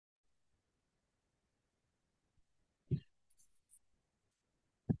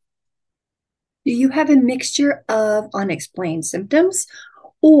Do you have a mixture of unexplained symptoms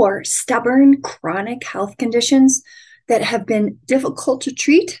or stubborn chronic health conditions that have been difficult to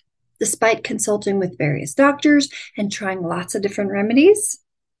treat despite consulting with various doctors and trying lots of different remedies?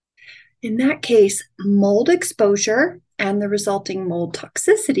 In that case, mold exposure and the resulting mold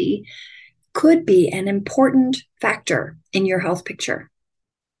toxicity could be an important factor in your health picture.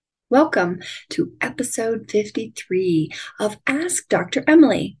 Welcome to episode 53 of Ask Dr.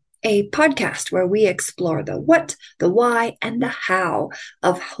 Emily, a podcast where we explore the what, the why, and the how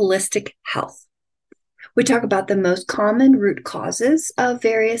of holistic health. We talk about the most common root causes of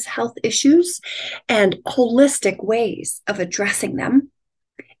various health issues and holistic ways of addressing them.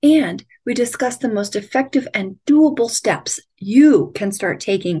 And we discuss the most effective and doable steps you can start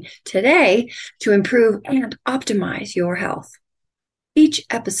taking today to improve and optimize your health. Each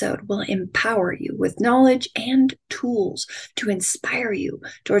episode will empower you with knowledge and tools to inspire you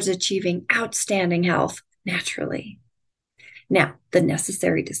towards achieving outstanding health naturally. Now, the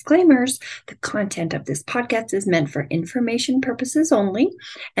necessary disclaimers: the content of this podcast is meant for information purposes only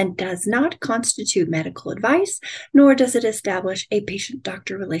and does not constitute medical advice, nor does it establish a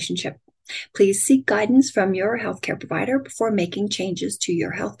patient-doctor relationship. Please seek guidance from your healthcare provider before making changes to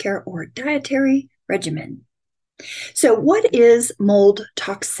your healthcare or dietary regimen. So, what is mold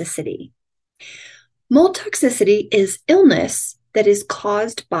toxicity? Mold toxicity is illness that is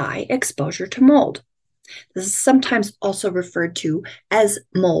caused by exposure to mold. This is sometimes also referred to as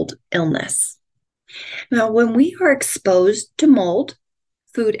mold illness. Now, when we are exposed to mold,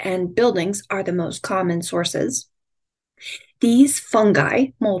 food and buildings are the most common sources. These fungi,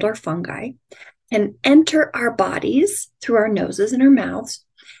 mold or fungi, can enter our bodies through our noses and our mouths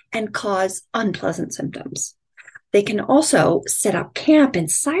and cause unpleasant symptoms. They can also set up camp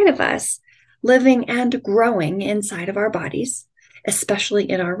inside of us, living and growing inside of our bodies, especially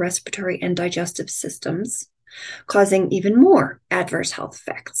in our respiratory and digestive systems, causing even more adverse health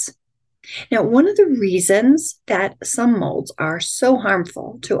effects. Now, one of the reasons that some molds are so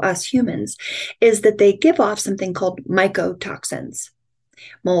harmful to us humans is that they give off something called mycotoxins,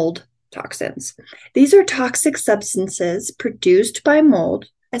 mold toxins. These are toxic substances produced by mold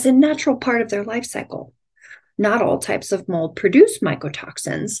as a natural part of their life cycle. Not all types of mold produce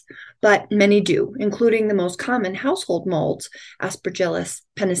mycotoxins, but many do, including the most common household molds, Aspergillus,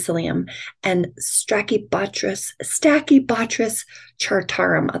 Penicillium, and Stachybotrys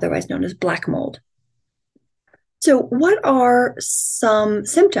chartarum, otherwise known as black mold. So what are some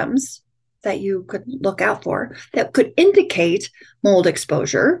symptoms that you could look out for that could indicate mold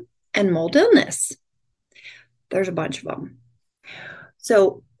exposure and mold illness? There's a bunch of them.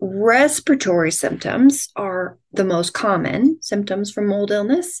 So respiratory symptoms are the most common symptoms from mold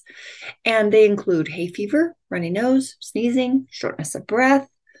illness, and they include hay fever, runny nose, sneezing, shortness of breath,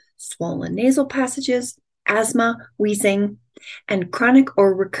 swollen nasal passages, asthma, wheezing, and chronic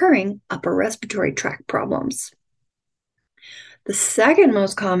or recurring upper respiratory tract problems. The second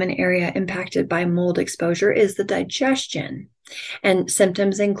most common area impacted by mold exposure is the digestion, and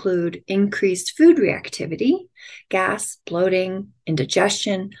symptoms include increased food reactivity, gas, bloating,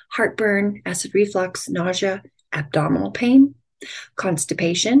 indigestion, heartburn, acid reflux, nausea, abdominal pain,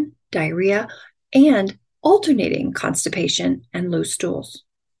 constipation, diarrhea, and alternating constipation and loose stools.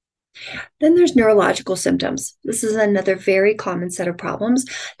 Then there's neurological symptoms. This is another very common set of problems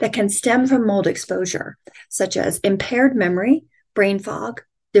that can stem from mold exposure, such as impaired memory, brain fog,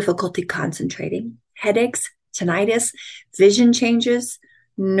 difficulty concentrating, headaches, tinnitus, vision changes,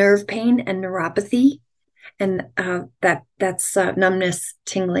 nerve pain and neuropathy, and that's numbness,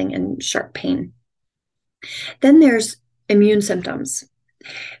 tingling, and sharp pain. Then there's immune symptoms.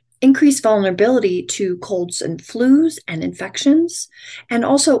 Increased vulnerability to colds and flus and infections, and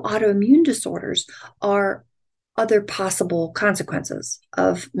also autoimmune disorders are other possible consequences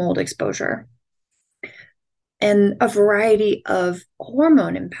of mold exposure. And a variety of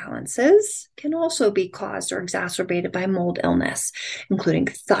hormone imbalances can also be caused or exacerbated by mold illness, including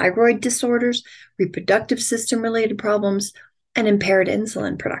thyroid disorders, reproductive system-related problems, and impaired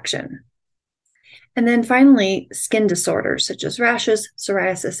insulin production. And then finally, skin disorders such as rashes,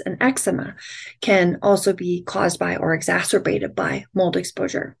 psoriasis, and eczema can also be caused by or exacerbated by mold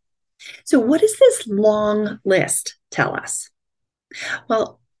exposure. So what does this long list tell us?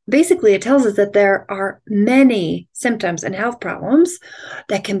 Well, basically, it tells us that there are many symptoms and health problems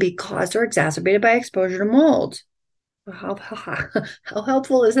that can be caused or exacerbated by exposure to mold. How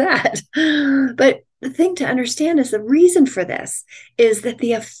helpful is that? But the thing to understand is the reason for this is that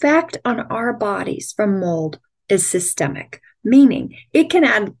the effect on our bodies from mold is systemic, meaning it can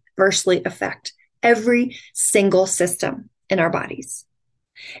adversely affect every single system in our bodies.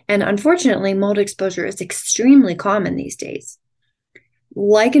 And unfortunately, mold exposure is extremely common these days.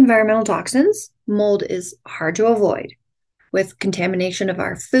 Like environmental toxins, mold is hard to avoid, with contamination of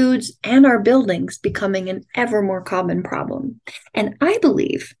our foods and our buildings becoming an ever more common problem. And I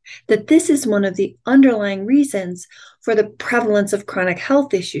believe that this is one of the underlying reasons for the prevalence of chronic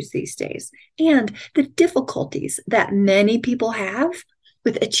health issues these days and the difficulties that many people have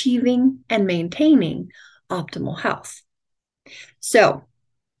with achieving and maintaining optimal health. So,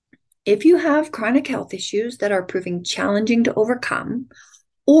 if you have chronic health issues that are proving challenging to overcome,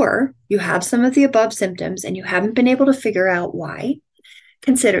 or you have some of the above symptoms and you haven't been able to figure out why,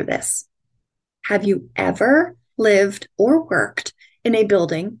 consider this. Have you ever lived or worked in a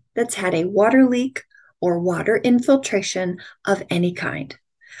building that's had a water leak or water infiltration of any kind?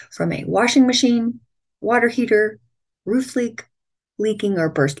 From a washing machine, water heater, roof leak, leaking or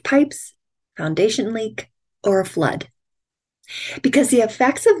burst pipes, foundation leak, or a flood. Because the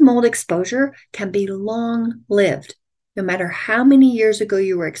effects of mold exposure can be long lived. No matter how many years ago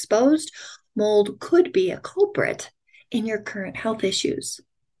you were exposed, mold could be a culprit in your current health issues.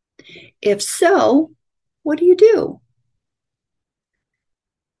 If so, what do you do?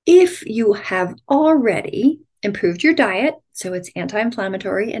 If you have already improved your diet, so it's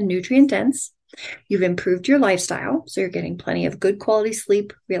anti-inflammatory and nutrient dense, you've improved your lifestyle, so you're getting plenty of good quality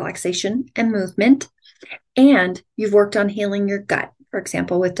sleep, relaxation, and movement, and you've worked on healing your gut, for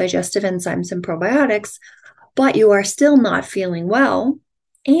example, with digestive enzymes and probiotics, but you are still not feeling well,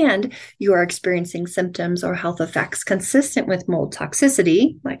 and you are experiencing symptoms or health effects consistent with mold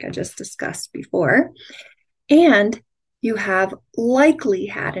toxicity, like I just discussed before, and you have likely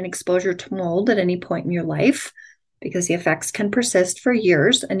had an exposure to mold at any point in your life because the effects can persist for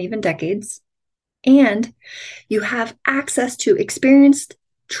years and even decades, and you have access to experienced,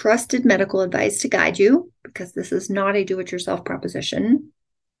 trusted medical advice to guide you, because this is not a do-it-yourself proposition,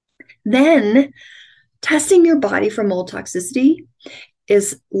 then testing your body for mold toxicity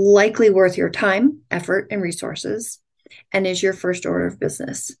is likely worth your time, effort, and resources, and is your first order of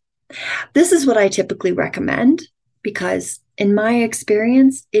business. This is what I typically recommend because, in my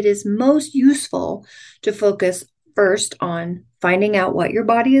experience, it is most useful to focus first on finding out what your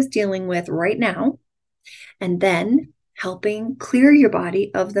body is dealing with right now, and then helping clear your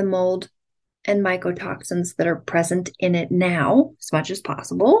body of the mold and mycotoxins that are present in it now as much as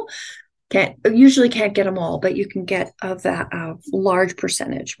possible. Usually can't get them all, but you can get a large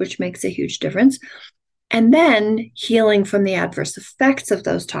percentage, which makes a huge difference. And then healing from the adverse effects of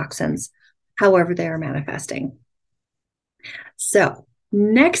those toxins, however they are manifesting. So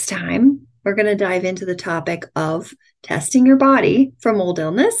next time, we're going to dive into the topic of testing your body for mold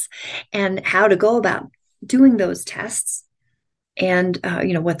illness and how to go about doing those tests, and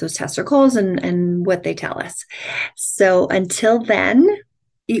what those tests are called and what they tell us. So until then,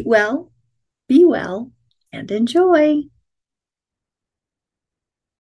 eat well, be well, and enjoy.